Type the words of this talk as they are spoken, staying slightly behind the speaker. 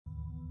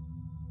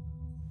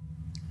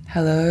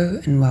Hello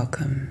and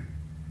welcome.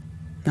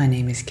 My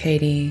name is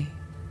Katie.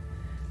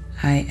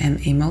 I am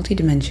a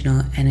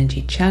multidimensional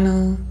energy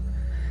channel,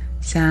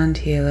 sound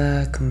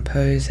healer,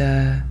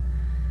 composer,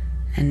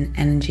 and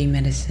energy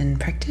medicine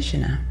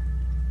practitioner.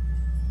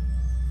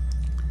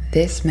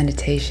 This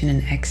meditation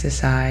and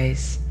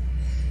exercise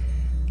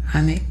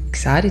I'm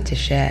excited to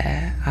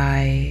share.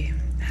 I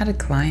had a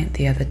client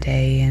the other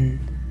day, and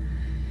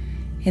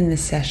in the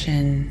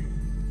session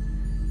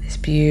this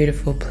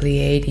beautiful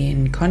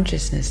Pleadian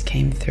consciousness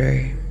came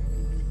through,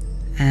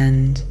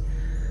 and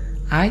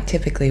I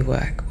typically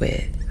work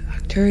with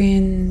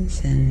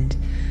Arcturians and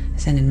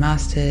Ascended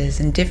Masters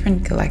and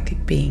different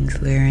galactic beings,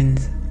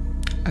 Lyrians,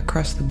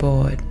 across the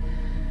board.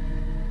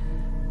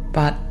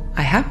 But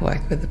I have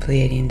worked with the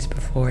Pleadians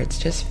before. It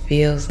just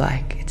feels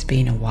like it's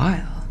been a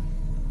while.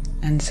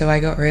 And so I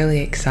got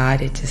really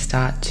excited to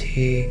start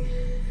to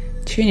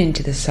tune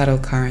into the subtle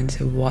currents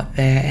of what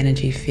their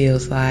energy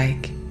feels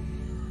like,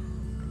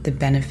 the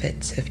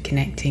benefits of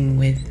connecting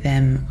with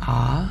them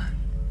are.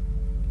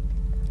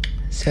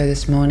 So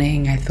this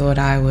morning I thought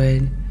I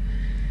would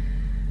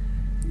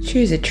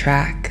choose a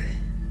track.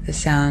 The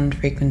sound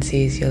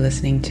frequencies you're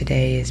listening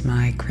today is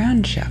my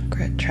crown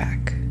chakra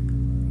track,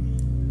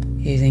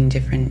 using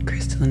different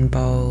crystalline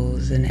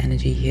bowls and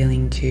energy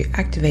healing to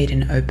activate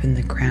and open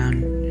the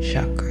crown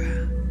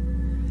chakra.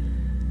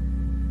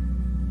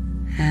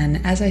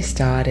 And as I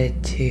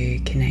started to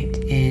connect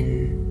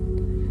in,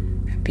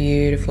 a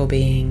beautiful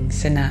being,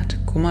 Sanat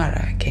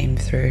Kumara, came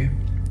through,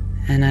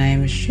 and I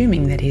am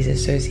assuming that he's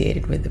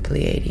associated with the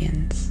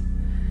Pleadians.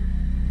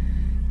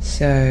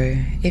 So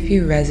if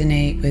you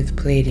resonate with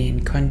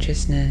Pleadian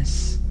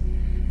consciousness,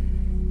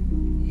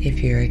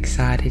 if you're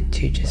excited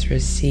to just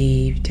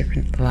receive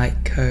different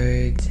light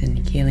codes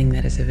and healing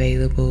that is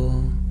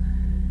available,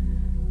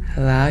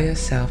 allow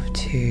yourself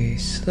to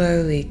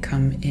slowly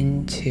come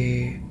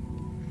into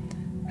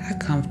a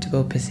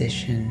comfortable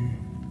position,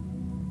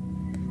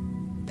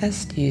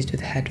 best used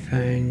with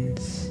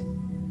headphones,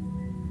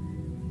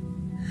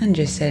 and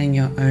just setting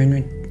your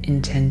own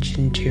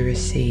intention to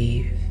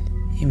receive.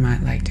 You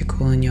might like to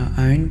call in your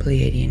own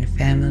Pleadian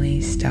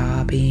family,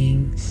 star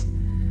beings,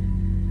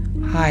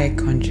 higher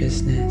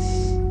consciousness,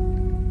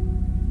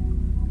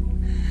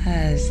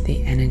 as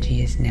the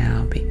energy is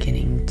now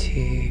beginning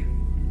to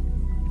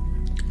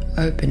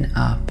open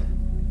up.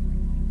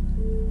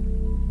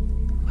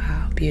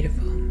 Wow,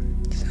 beautiful.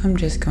 So I'm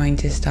just going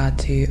to start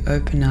to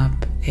open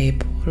up a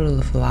portal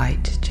of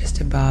light just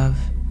above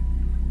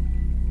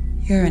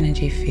your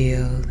energy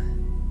field.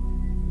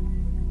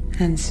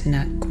 And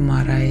Sanat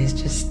Kumara is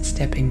just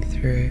stepping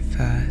through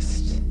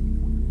first.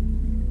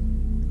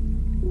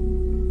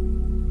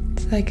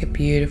 It's like a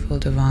beautiful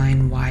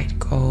divine white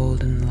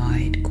golden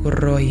light. And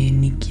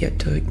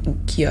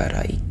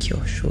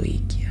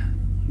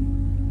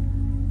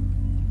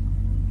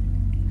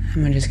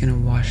we're just going to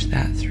wash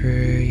that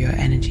through your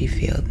energy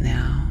field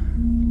now.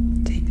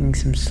 Taking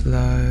some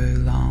slow,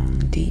 long,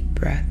 deep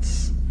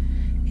breaths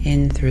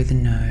in through the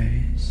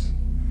nose.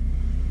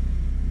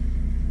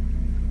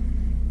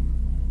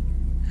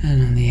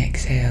 And on the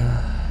exhale.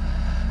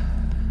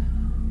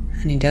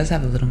 And he does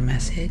have a little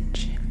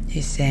message.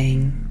 He's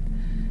saying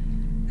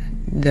that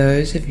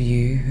those of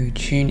you who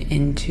tune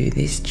into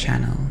this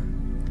channel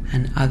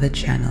and other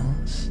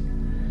channels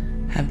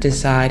have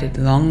decided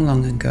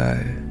long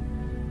ago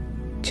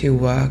to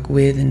work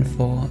with and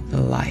for the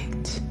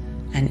light,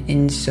 and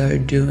in so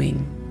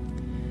doing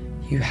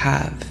you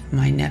have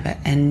my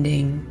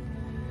never-ending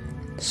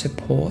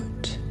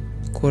support.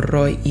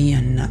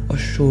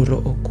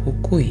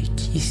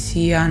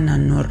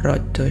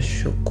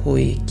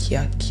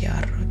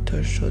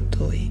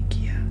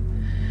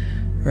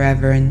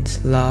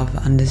 Reverence, love,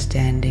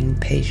 understanding,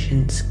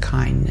 patience,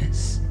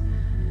 kindness.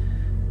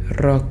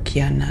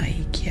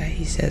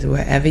 He says,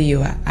 wherever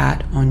you are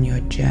at on your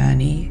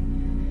journey,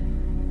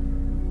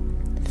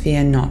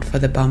 fear not for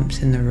the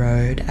bumps in the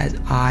road, as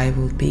I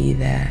will be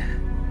there.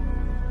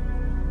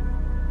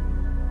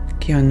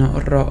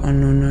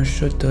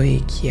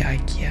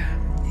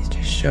 He's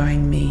just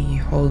showing me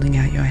holding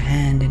out your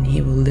hand, and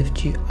he will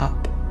lift you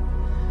up.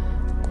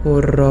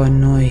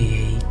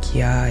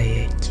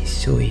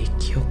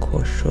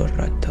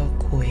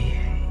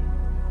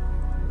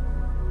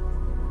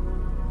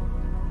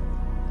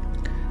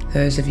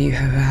 Those of you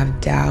who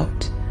have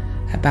doubt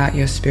about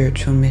your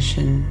spiritual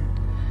mission,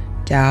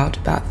 doubt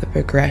about the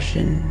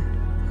progression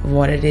of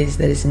what it is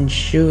that is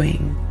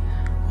ensuing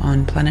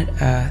on planet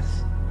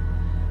Earth,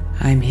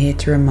 I'm here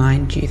to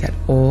remind you that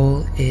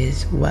all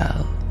is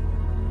well.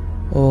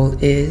 All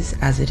is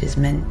as it is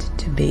meant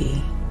to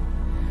be.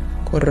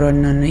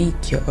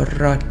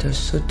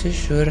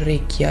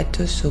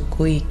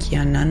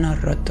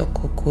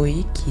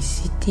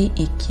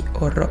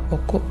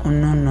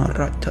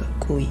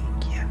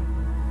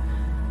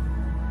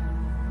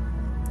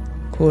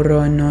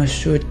 Kurono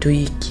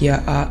shutuikia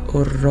a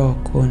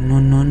uroko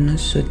nonon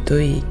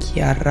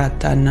sutuikia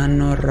rata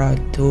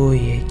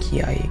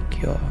nanoraduikia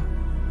ikyo.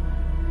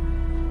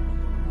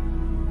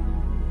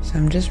 So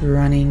I'm just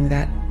running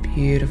that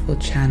beautiful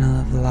channel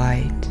of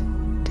light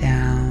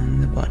down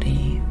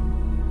body.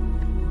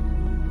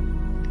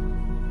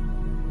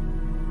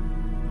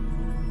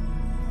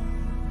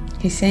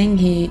 He's saying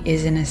he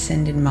is an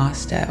ascended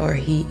master, or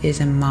he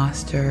is a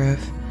master of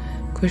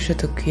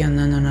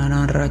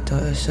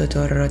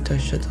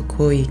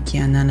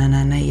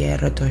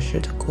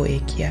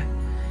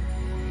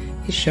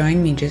He's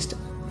showing me just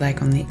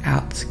like on the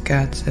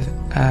outskirts of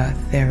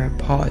Earth there are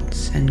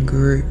pods and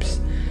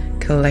groups,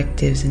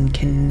 collectives and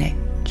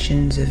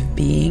connections of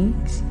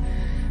beings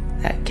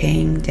that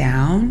came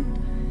down.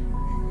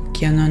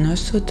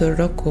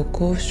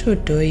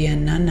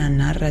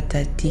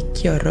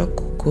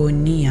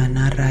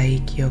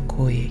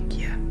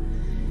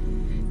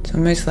 It's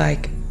almost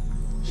like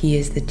he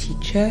is the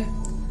teacher,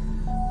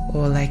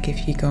 or like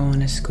if you go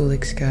on a school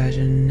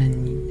excursion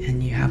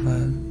and you have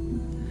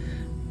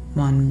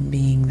one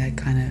being that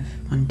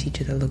one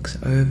teacher that looks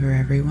over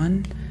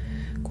everyone.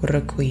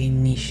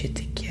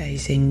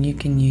 He's saying you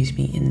can use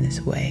me in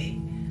this way.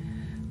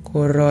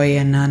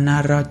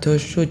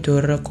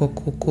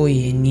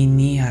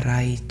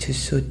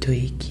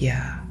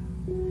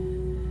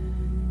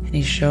 And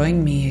he's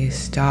showing me a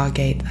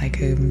stargate, like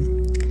if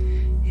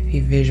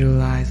you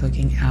visualize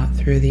looking out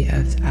through the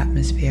Earth's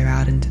atmosphere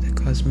out into the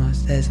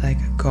cosmos, there's like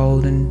a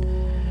golden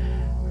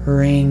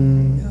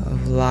ring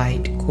of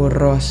light.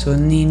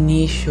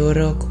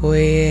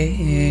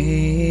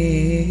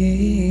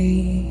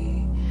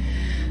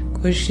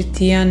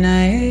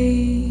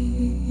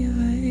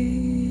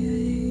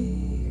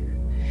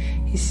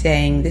 He's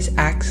saying this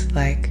acts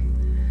like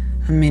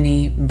a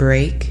mini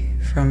break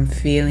from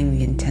feeling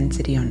the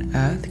intensity on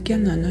Earth.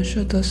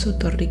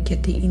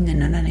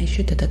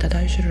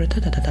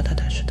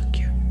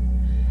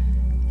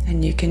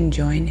 And you can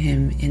join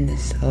him in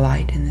this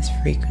light, in this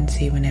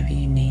frequency whenever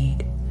you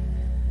need.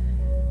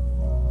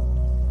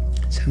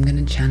 So I'm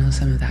going to channel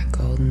some of that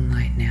golden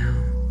light now.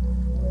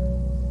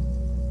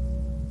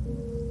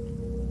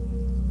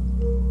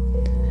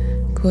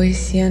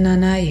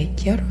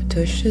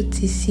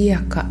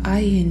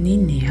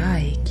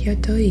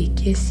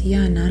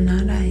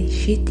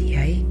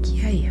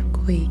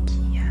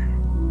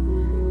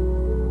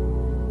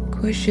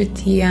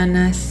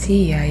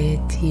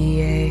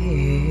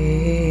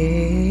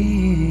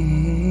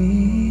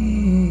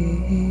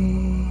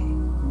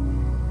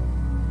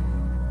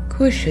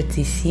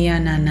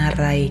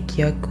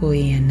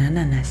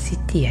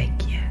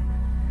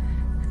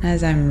 And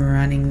as I'm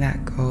running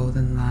that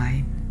golden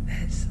light,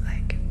 there's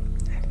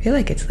I feel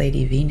like it's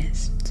Lady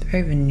Venus. It's a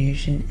very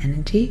Venusian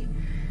energy.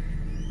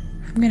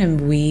 I'm going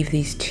to weave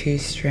these two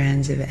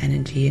strands of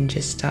energy and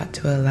just start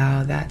to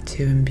allow that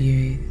to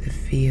imbue the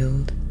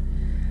field.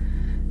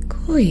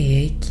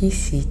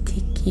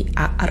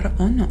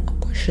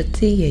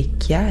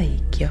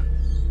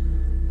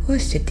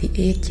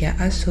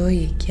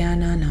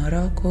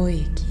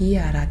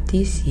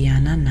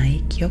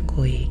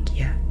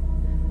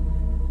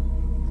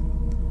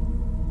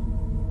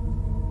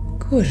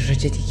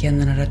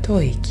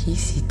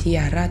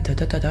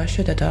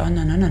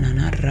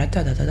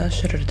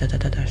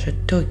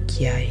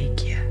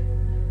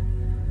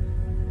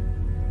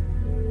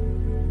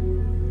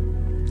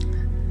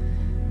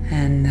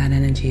 And that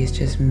energy is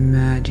just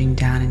merging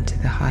down into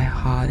the high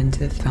heart, into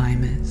the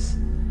thymus.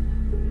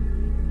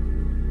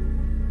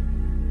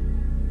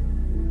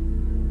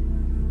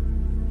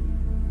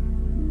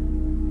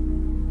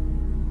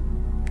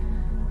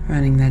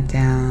 Running that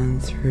down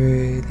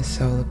through the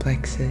solar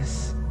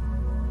plexus.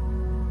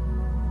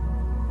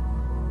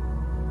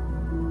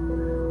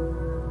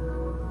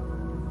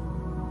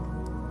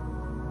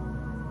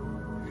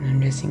 And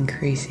I'm just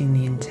increasing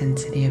the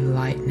intensity of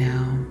light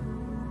now.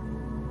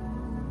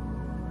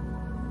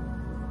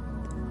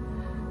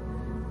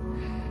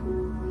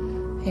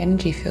 The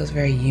energy feels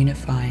very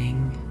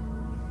unifying.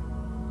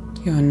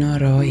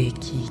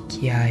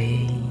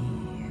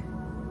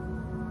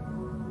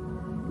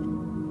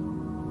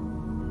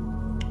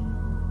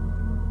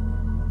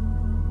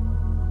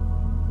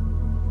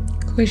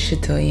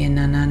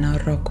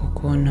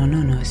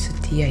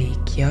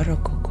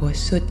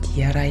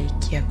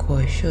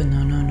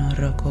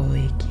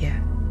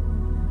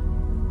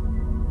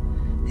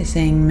 They're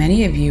saying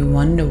many of you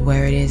wonder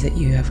where it is that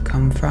you have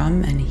come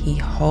from, and he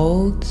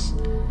holds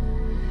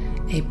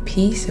a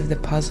piece of the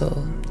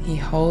puzzle. He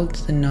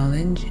holds the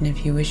knowledge, and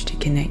if you wish to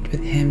connect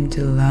with him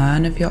to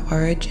learn of your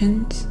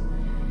origins,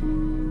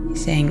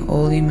 he's saying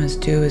all you must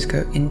do is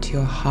go into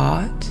your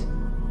heart.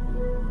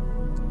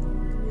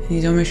 And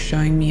he's almost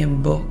showing me a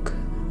book,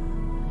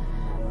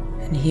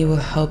 and he will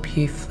help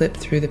you flip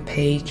through the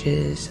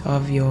pages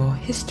of your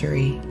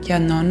history.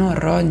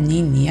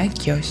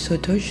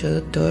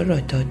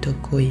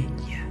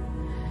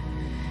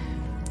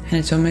 And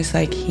it's almost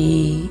like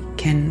he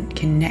can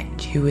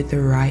connect you with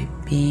the right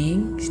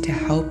beings to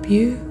help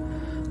you.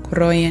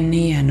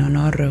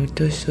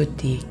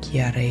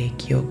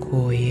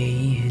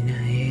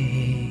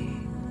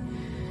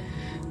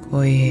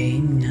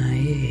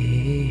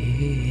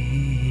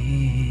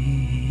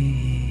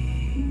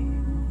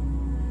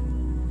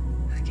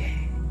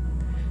 Okay,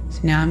 so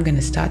now I'm going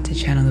to start to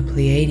channel the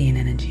Pleiadian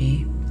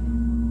energy.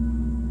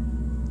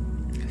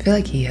 feel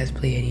like he has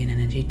Pleiadian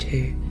energy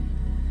too,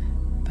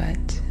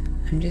 but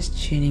I'm just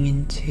tuning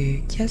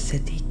into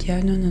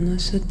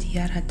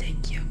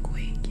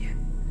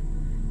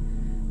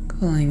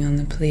calling on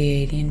the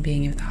Pleiadian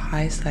being of the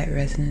highest light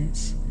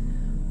resonance,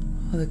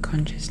 or the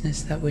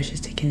consciousness that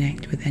wishes to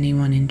connect with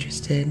anyone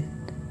interested.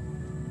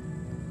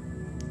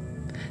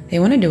 They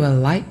want to do a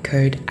light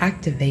code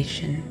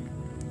activation.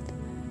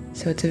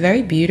 So it's a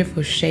very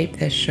beautiful shape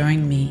they're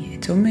showing me.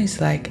 It's almost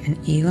like an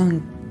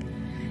elong.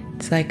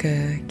 It's like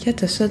a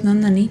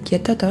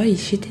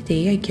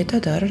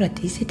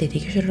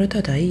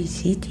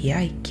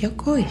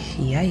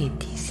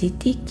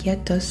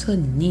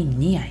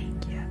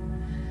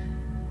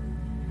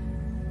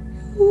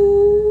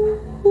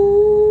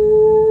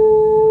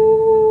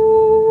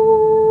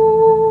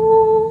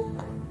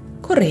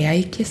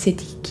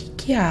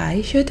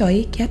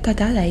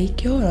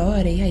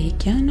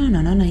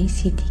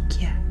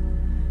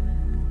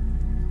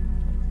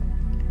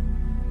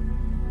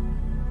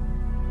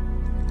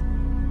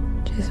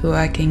just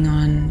working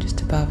on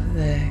just above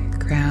the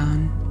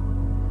crown.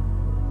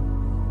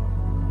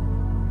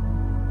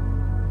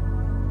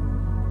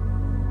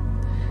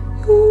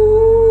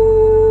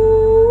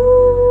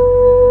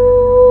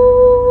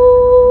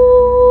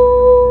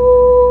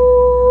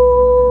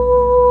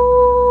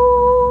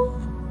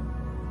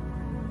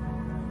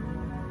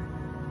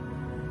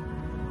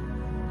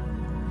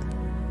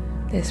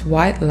 This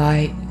white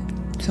light,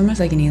 it's almost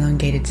like an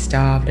elongated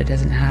star, but it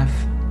doesn't have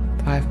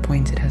 5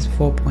 points, it has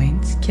 4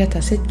 points.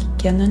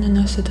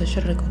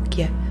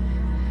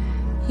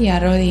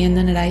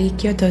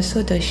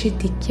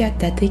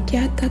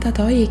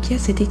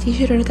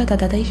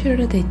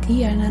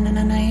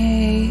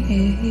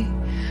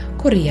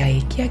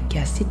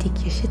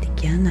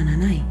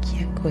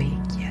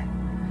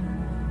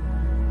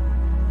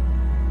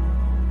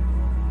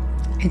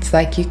 It's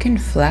like you can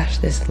flash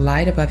this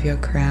light above your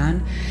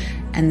crown,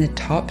 and the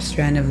top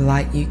strand of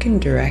light you can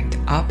direct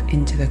up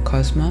into the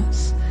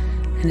cosmos,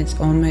 and it's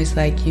almost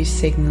like you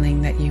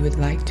signaling that you would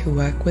like to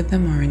work with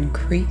them or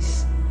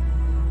increase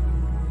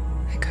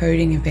the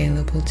coding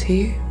available to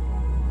you.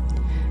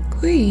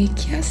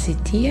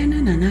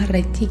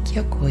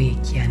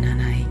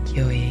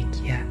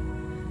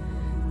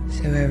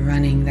 So we're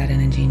running that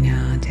energy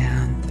now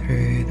down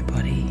through the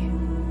body.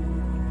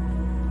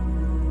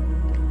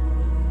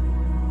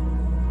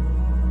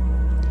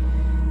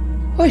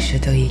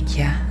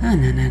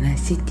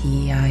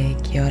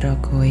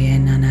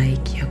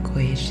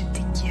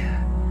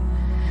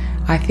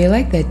 I feel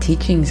like their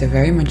teachings are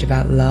very much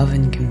about love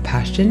and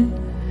compassion.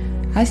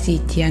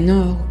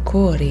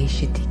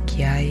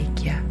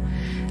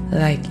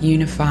 Like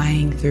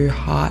unifying through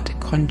heart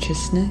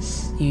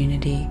consciousness,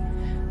 unity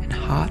and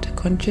heart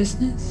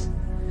consciousness.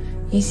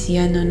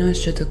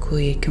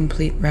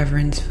 Complete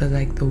reverence for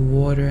like the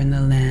water and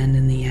the land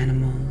and the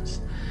animals.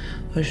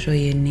 And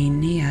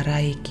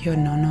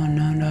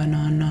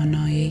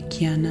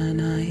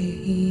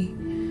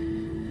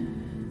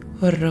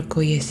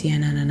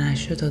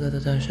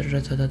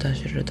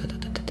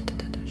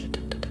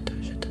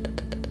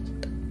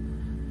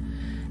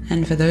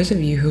for those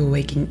of you who are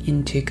waking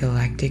into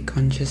galactic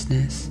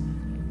consciousness,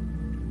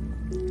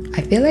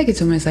 I feel like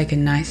it's almost like a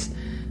nice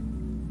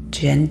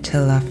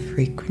gentler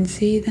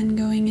frequency than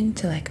going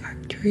into like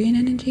Arcturian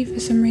energy for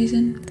some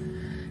reason.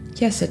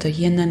 Well,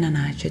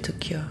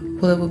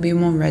 it will be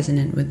more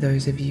resonant with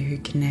those of you who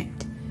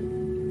connect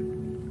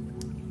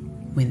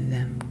with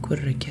them.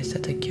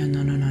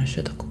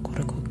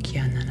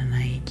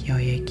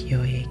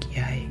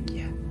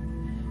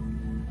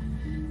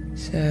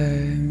 So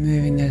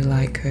moving those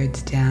light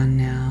codes down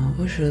now,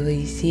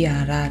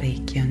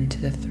 to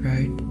the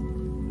throat.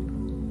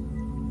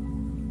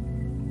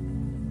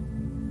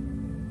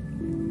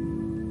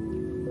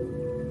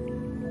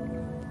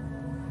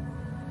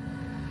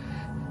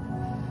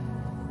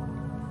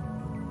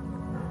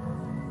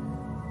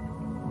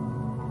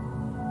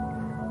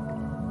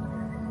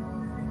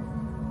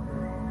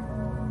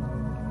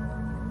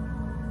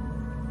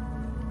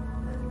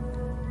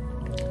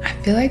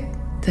 I feel like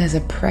there's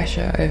a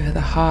pressure over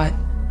the heart.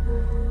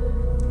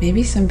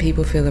 Maybe some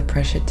people feel a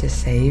pressure to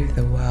save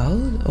the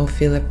world, or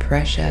feel a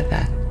pressure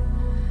that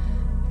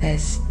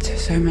there's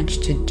so much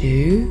to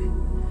do.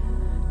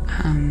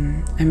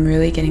 I'm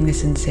really getting the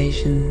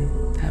sensation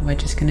that we're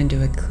just going to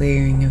do a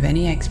clearing of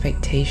any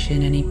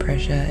expectation, any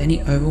pressure,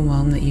 any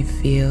overwhelm that you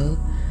feel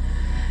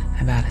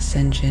about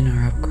ascension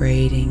or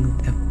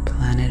upgrading the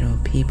planet or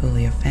people or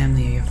your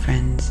family or your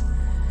friends.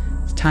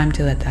 It's time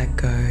to let that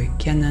go.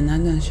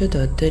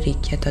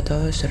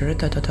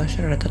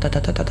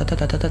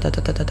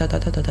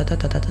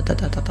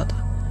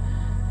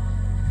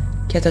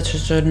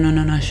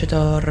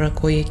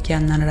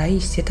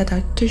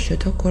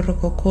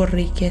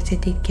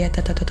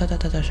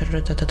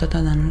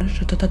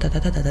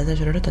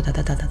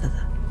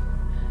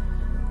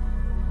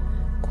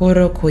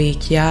 Korokoi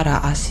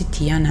kiara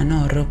asitiana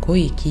no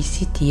rokoi ki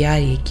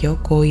sitiari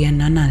kyokoi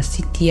nana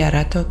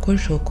sitiara to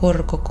kosho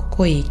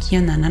korokoi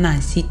kiana nana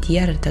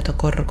sitiara to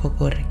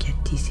korokoi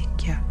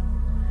ketisikya.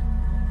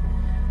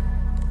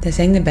 They're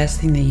saying the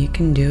best thing that you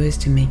can do is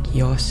to make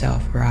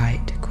yourself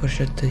right.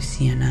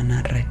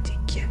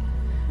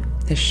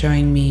 They're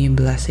showing me you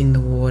blessing the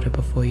water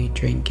before you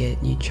drink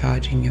it, you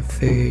charging your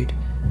food.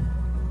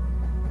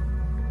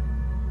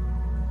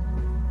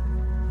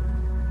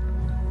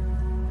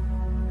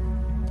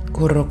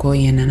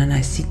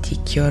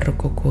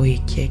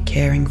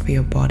 Caring for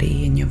your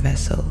body and your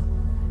vessel.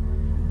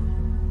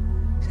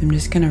 So I'm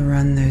just going to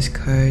run those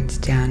codes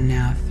down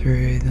now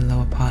through the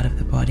lower part of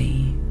the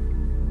body.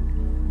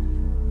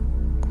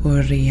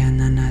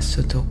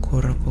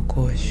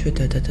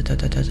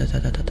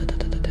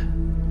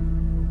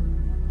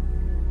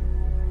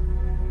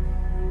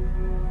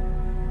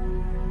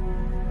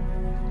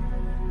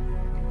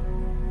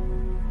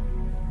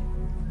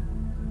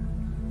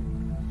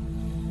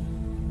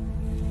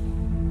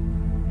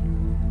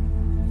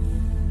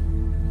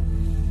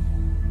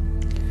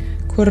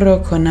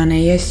 Kuroko nana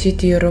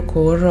yesiti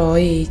rokoro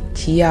I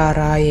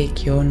tiara e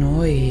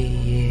kyono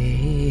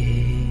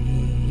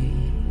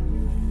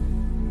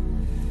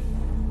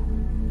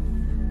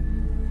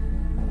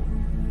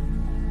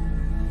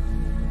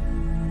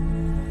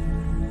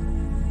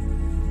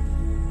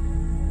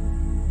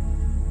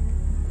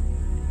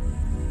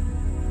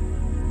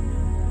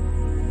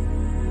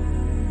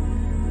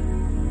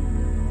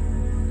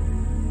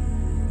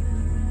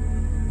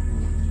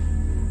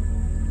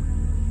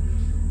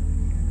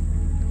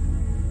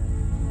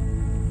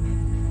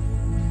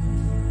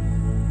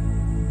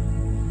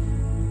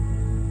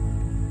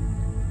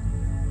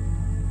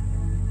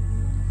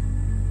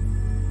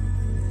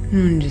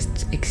And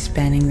just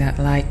expanding that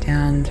light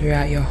down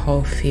throughout your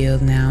whole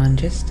field now and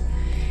just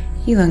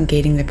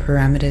elongating the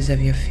parameters of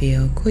your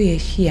field.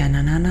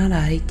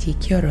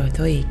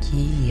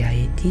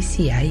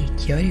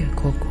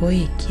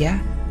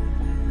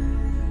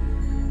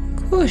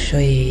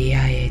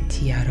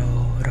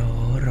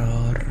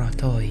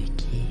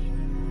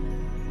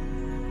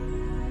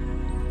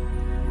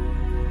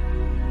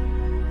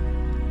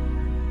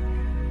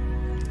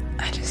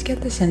 I just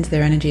get the sense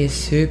their energy is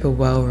super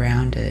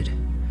well-rounded.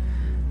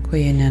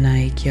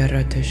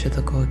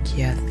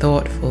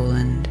 Thoughtful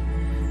and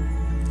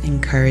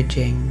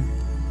encouraging.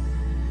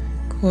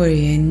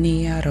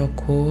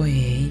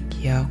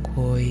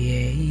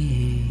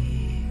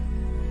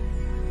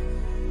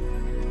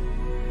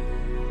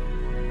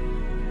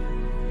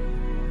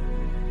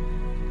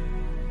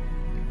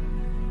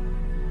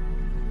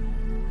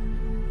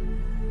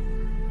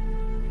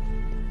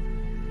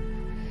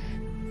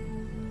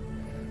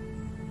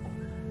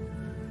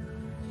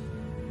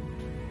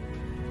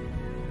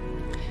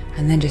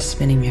 And then just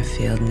spinning your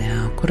field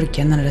now.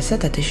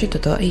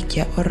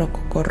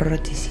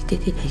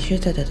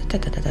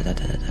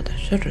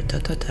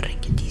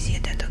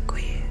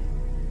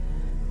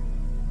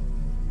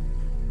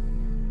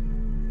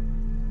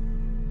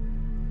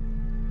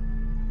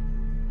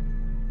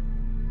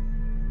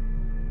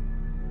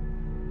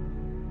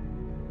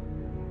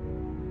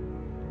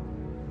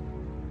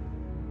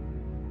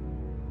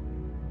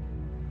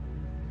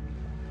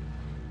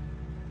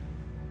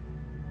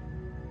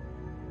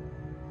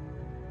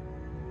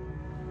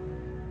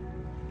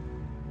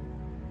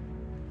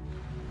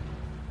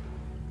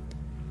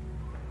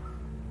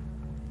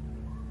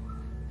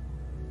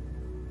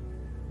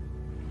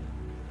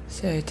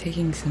 So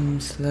taking some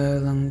slow,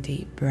 long,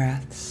 deep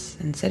breaths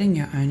and setting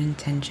your own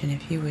intention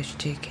if you wish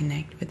to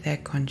connect with their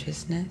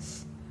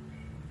consciousness.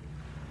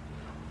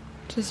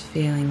 Just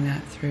feeling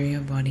that through your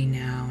body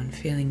now and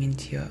feeling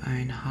into your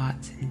own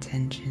heart's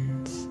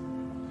intentions.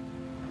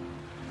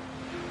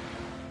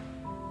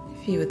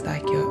 If you would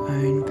like your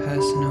own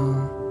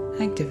personal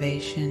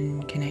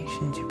activation,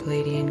 connection to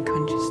Pleadian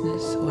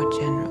consciousness or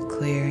general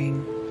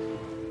clearing,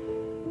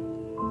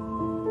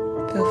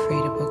 feel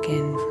free to book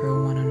in for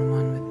a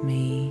one-on-one with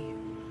me,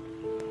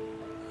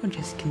 or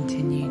just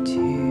continue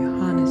to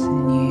harness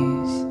and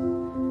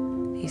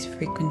use these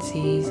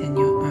frequencies and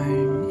your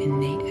own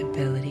innate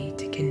ability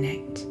to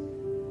connect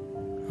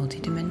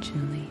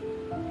multidimensionally.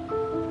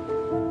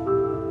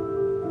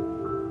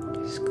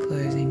 Just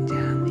closing